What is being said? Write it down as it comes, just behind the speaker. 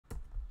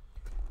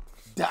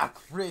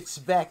Doc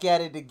Rich back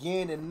at it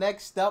again, and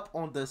next up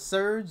on the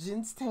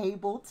surgeon's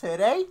table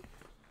today,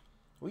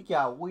 we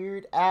got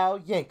Weird Al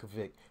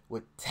Yankovic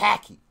with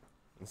Tacky.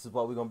 This is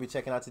what we're going to be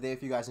checking out today.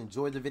 If you guys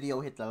enjoyed the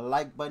video, hit the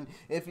like button.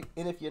 If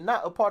you're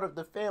not a part of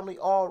the family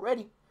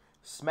already,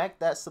 smack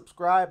that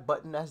subscribe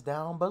button that's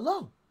down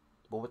below.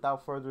 But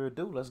without further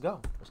ado, let's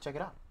go. Let's check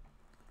it out.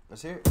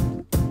 Let's hear it.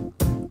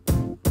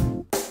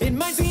 It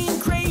might seem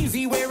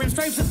crazy wearing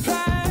stripes of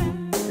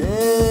pride.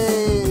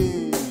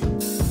 Hey.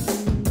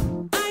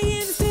 I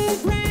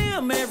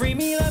Instagram every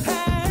meal I've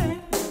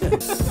had.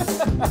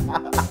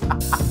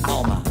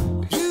 Oh my.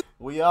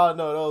 We all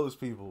know those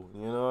people,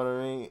 you know what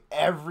I mean?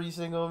 Every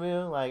single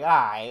meal, like,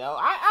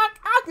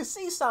 I can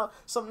see some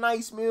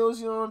nice meals,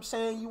 you know what I'm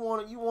saying? You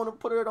wanna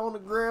put it on the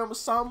gram or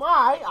something.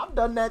 Alright, I've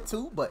done that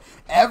too, but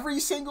every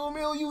single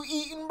meal you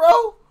eating,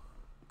 bro?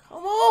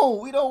 Come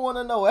on, we don't want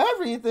to know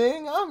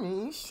everything. I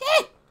mean,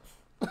 shit.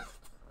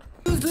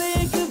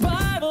 Liquor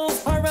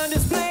bottles are on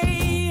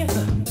display.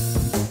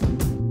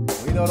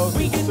 We know those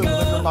people too.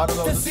 Liquor bottles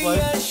on display.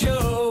 See a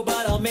show,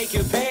 but I'll make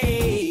you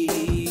pay.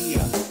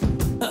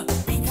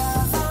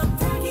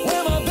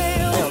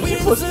 Damn, she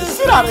pushed the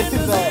shit out of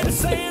his ass.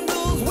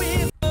 Sandals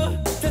with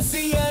to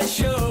see a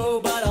show,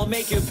 but I'll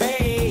make you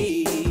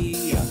pay.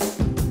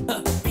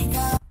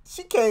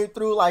 She came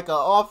through like an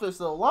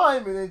offensive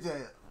lineman and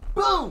just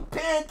boom,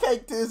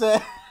 pancaked his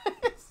ass.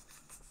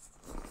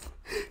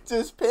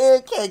 Just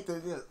pancaked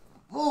it. Just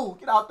move,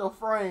 get out the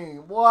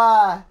frame,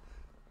 boy.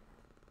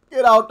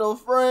 Get out the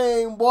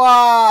frame,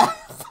 boy.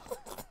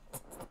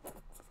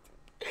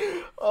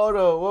 Hold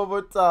on, one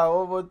more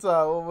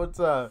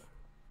time.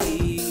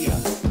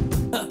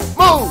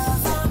 Move.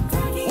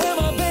 Wear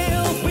my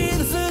bells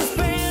with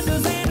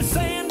suspenders and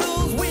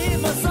sandals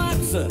with my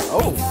socks.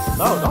 Oh,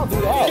 no, don't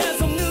do that. Got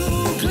some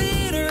new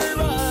glitter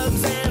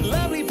rugs and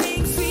lovely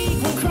pink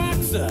sequin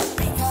Crocs. Never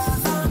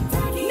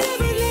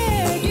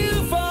let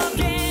you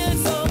forget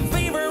some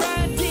favor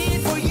I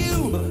did for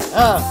you.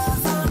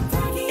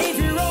 If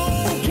you're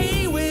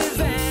okay with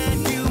that,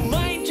 you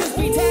might just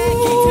be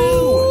tacky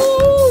too.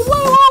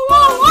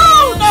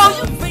 Whoa, no,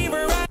 you.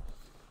 Favor I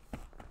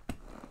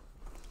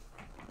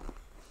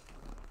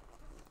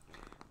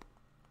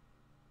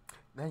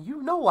Now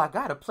you know I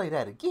gotta play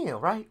that again,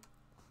 right?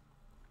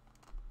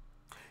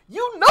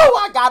 You know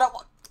I gotta.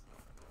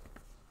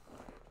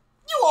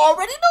 You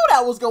already knew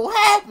that was gonna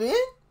happen.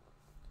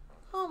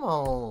 Come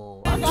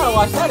on, I gotta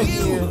watch that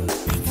again. Do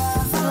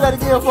that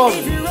again for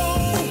me. Do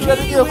that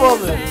again for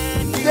me.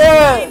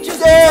 Yeah.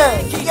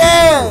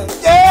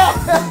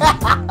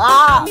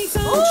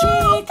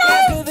 Ooh,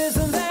 okay.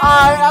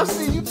 Alright, I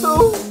see you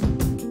too.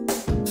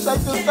 Check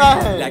this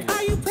thing. like,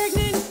 are you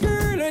pregnant,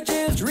 girl, or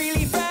just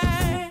really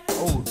fat?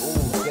 Oh,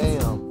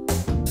 damn.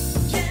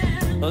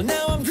 Well,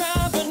 now I'm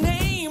dropping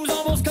names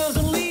almost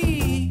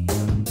constantly.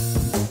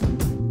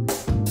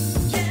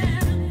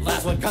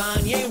 That's what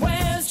Kanye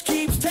West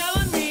keeps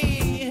telling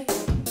me.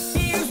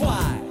 Here's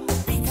why.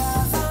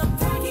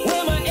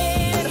 Wear my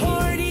Ed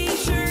Hardy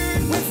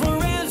shirt with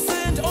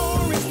fluorescent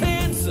orange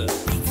pants.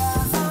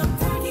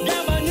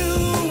 Got my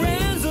new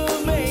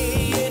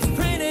resume, it's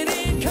printed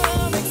in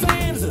Comic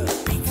Sans.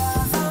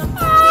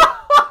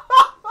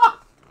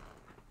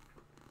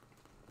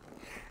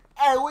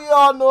 Hey, we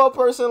all know a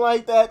person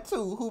like that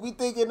too, who be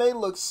thinking they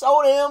look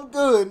so damn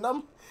good,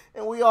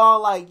 and we all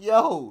like,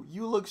 yo,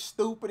 you look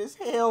stupid as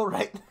hell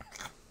right now.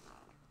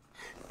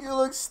 You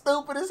look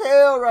stupid as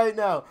hell right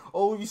now.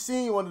 Or you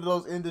seen one of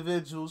those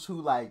individuals who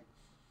like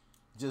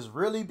just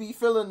really be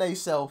feeling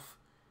theyself,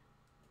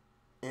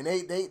 and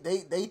they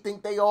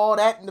think they all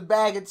that in the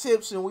bag of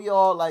chips, and we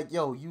all like,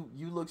 yo,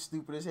 you look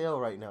stupid as hell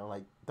right now.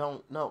 Like,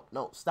 no,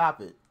 stop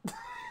it.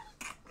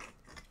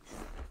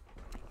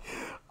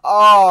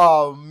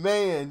 Oh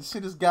man,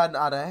 shit has gotten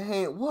out of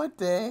hand. What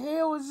the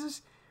hell is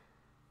this?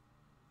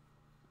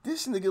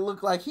 This nigga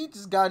look like he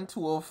just got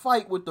into a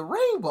fight with the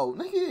rainbow,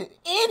 nigga,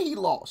 and he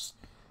lost.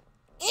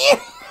 And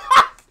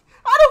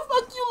how the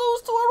fuck you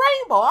lose to a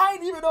rainbow? I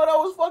didn't even know that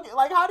was fucking,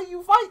 like, how do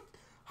you fight?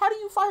 How do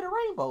you fight a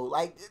rainbow?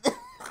 Like,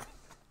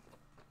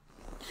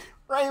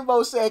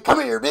 Rainbow said,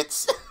 "Come here,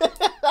 bitch."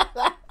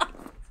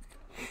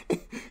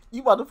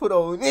 You about to put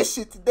on this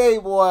shit today,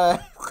 boy.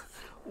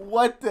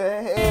 What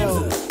the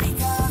hell?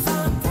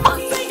 I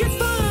think it's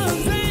fun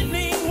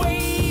threatening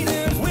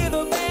waiters with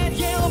a bad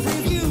Yelp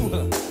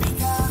review.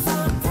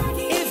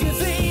 If you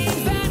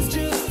think that's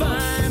just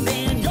fine,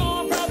 then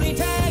you're probably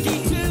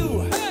tacky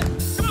too.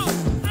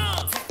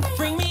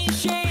 Bring me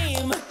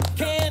shame,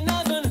 can't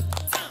nothing.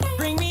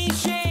 Bring me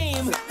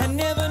shame, I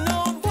never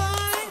know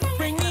why.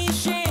 Bring me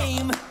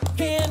shame,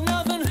 can't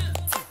nothing.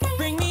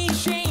 Bring me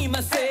shame,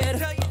 I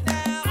said.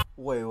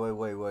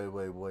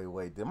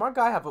 Wait. Did my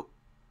guy have a...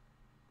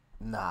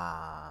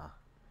 Nah.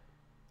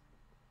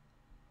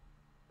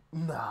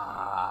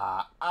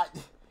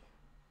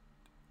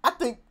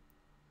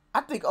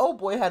 I think old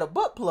boy had a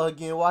butt plug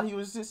in while he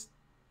was just...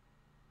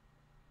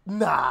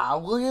 Nah,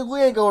 we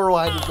ain't gonna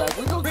rewind it back.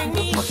 We gonna Bring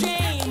keep me the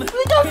shame, we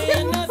gonna keep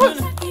can't the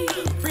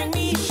nothing. Bring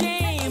me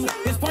shame,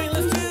 it's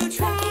pointless to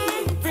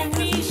try. Bring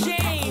me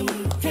shame,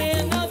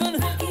 can't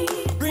nothing.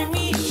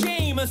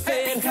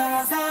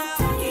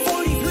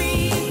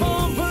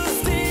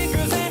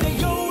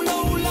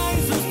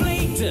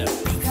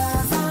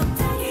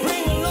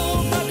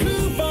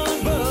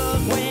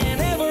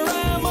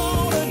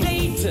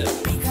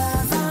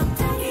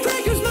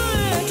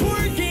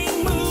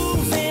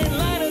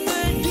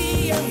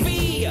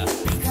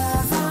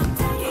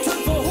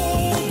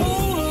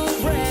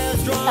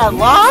 At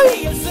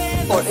line?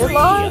 Or in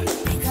line?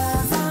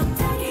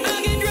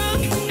 I'll get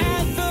drunk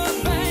at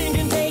the bank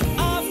and take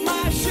off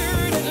my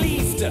shirt at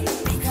least.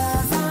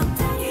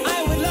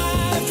 I would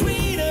live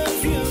tweet a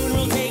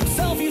funeral, take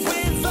selfies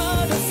with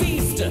the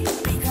deceased.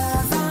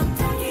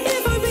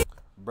 If I be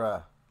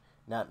Bruh.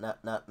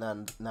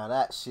 Now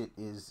that shit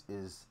is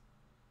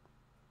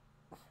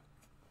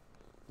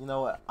you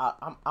know what?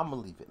 I'm gonna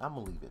leave it. I'm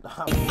gonna leave it.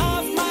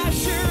 off my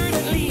shirt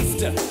at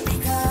least. I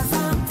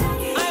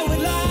would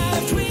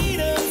live tweet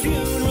a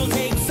funeral,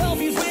 take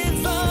selfies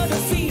with the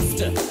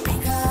deceased.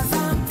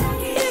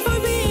 If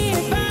I'm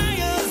being by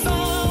a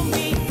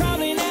zombie,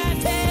 probably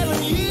not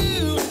telling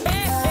you.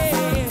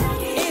 Hey,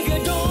 if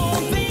you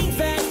don't think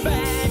that's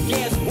bad,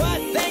 guess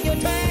what? Then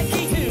you're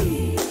tacky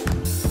too.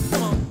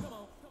 Come on.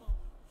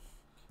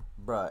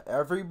 Bruh,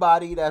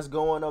 everybody that's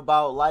going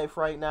about life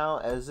right now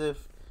as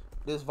if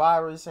this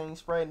virus ain't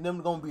spreading,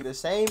 them gonna be the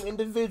same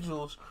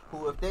individuals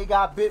who, if they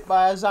got bit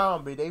by a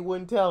zombie, they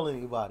wouldn't tell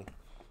anybody.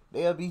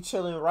 They'll be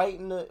chilling right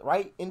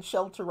in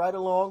shelter right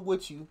along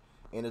with you,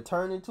 and to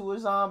turn into a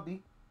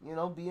zombie, you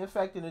know, be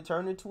infected and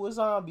turn into a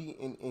zombie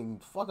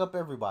and fuck up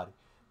everybody.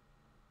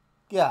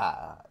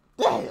 God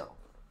damn.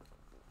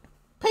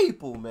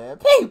 People, man,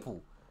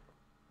 people.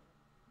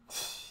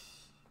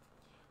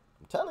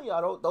 I'm telling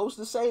y'all, those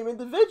the same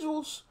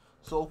individuals.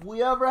 So if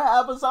we ever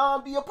have a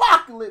zombie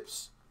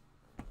apocalypse,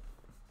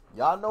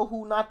 y'all know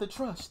who not to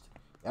trust.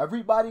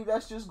 Everybody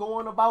that's just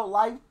going about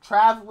life,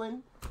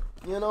 traveling,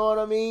 you know what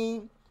I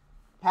mean?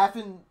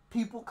 Having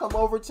people come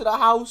over to the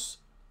house.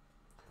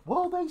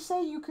 Well, they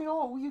say you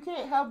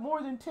can't have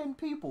more than 10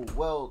 people.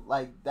 Well,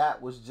 like,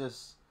 that was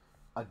just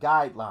a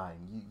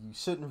guideline. You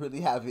shouldn't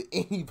really have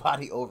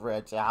anybody over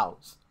at your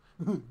house.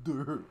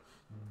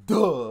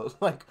 Duh.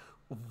 Like,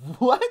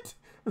 what?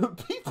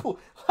 People,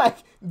 like,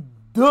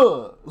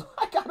 duh.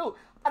 Like, I don't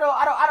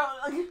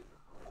like,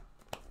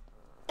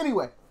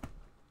 anyway.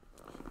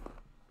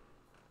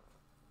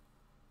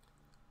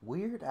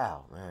 Weird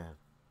Al, man.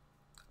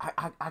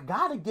 I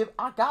gotta give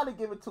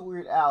it to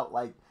Weird Al,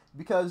 like,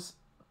 because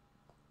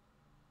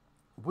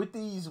with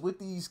these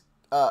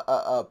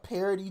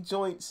parody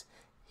joints,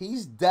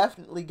 he's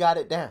definitely got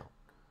it down.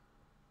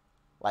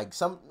 Like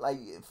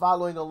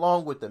following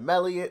along with the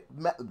melody, I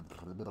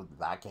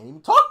can't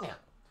even talk now.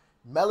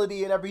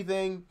 Melody and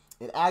everything,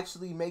 and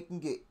actually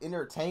making it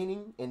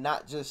entertaining and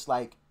not just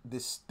like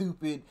this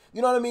stupid,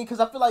 you know what I mean? Because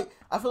I feel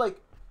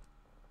like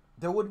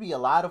there would be a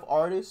lot of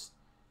artists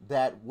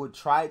that would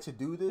try to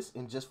do this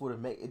and just would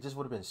have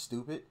been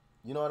stupid.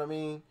 You know what I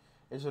mean?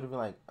 It should have been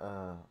like,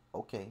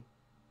 okay,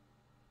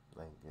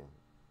 like,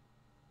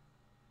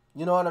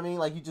 you know what I mean?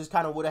 Like, you just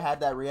kind of would have had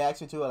that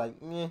reaction to it, like,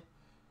 eh.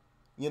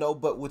 You know,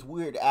 but with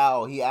Weird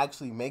Al, he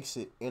actually makes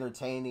it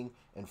entertaining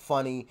and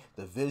funny.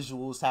 The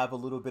visuals have a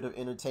little bit of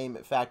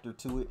entertainment factor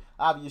to it.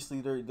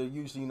 Obviously, they're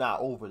usually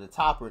not over the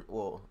top.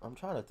 Well, I'm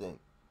trying to think.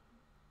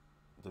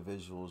 The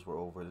visuals were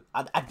over.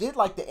 I did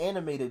like the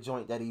animated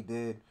joint that he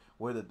did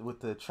with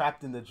the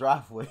trapped in the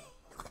driveway.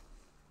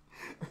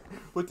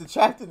 With the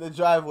trapped in the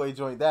driveway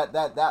joint,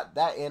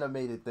 that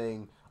animated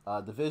thing,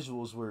 the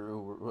visuals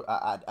were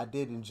I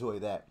did enjoy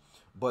that,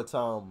 but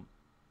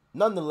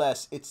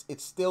nonetheless,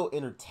 it's still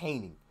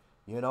entertaining,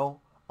 you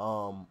know,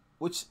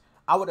 which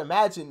I would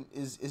imagine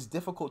is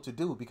difficult to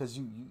do, because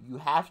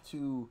you have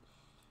to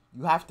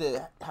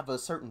have a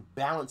certain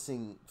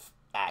balancing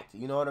act,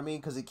 you know what I mean?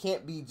 Because it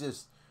can't be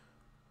just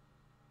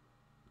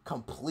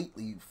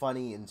completely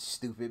funny and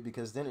stupid,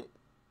 because I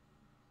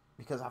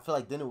feel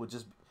like then it would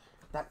just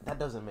that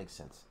doesn't make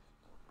sense.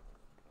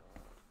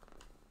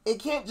 It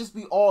can't just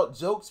be all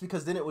jokes,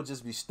 because then it would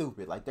just be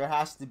stupid. Like, there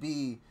has to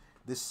be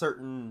this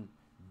certain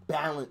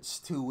balance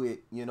to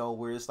it, you know,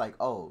 where it's like,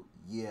 oh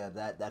yeah,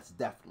 that's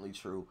definitely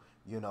true,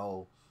 you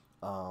know,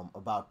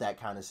 about that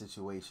kind of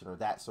situation or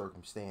that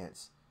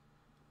circumstance.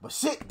 But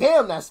shit,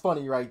 damn, that's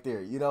funny right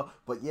there, you know.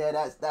 But yeah,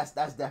 that's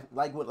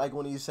definitely like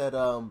when he said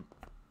the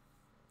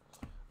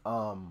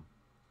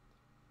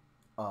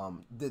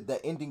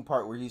ending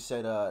part where he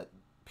said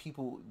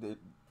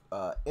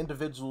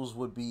individuals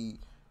would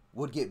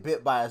get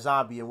bit by a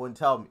zombie and wouldn't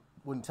tell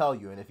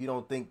you, and if you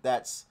don't think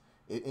that's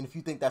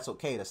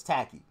okay, that's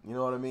tacky, you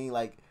know what I mean?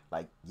 Like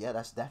yeah,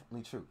 that's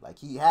definitely true. Like,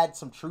 he had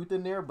some truth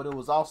in there, but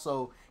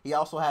he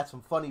also had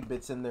some funny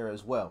bits in there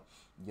as well,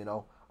 you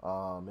know.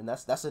 And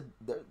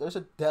there's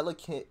a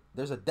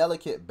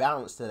delicate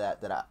balance to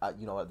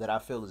that I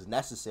feel is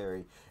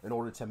necessary in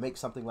order to make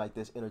something like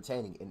this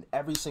entertaining. And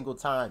every single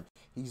time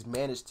he's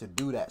managed to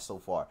do that so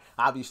far.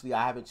 Obviously,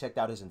 I haven't checked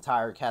out his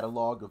entire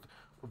catalog of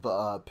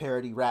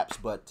parody raps,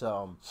 but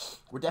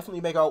we're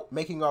definitely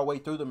making our way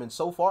through them, and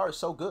so far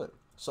so good.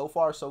 So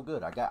far so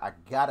good. I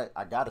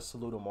gotta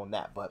salute him on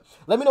that. But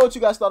let me know what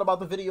you guys thought about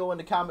the video in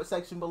the comment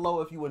section below.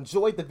 If you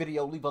enjoyed the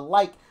video, leave a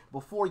like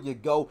before you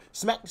go.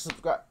 Smack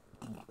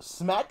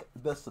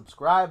the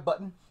subscribe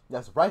button.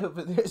 That's right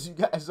over there, as you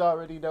guys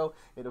already know.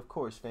 And of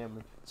course,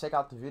 family, check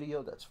out the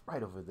video that's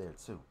right over there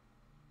too.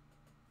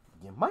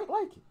 You might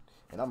like it.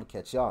 And I'm gonna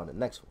catch y'all on the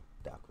next one.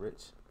 Doc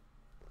Rich,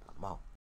 I'm out.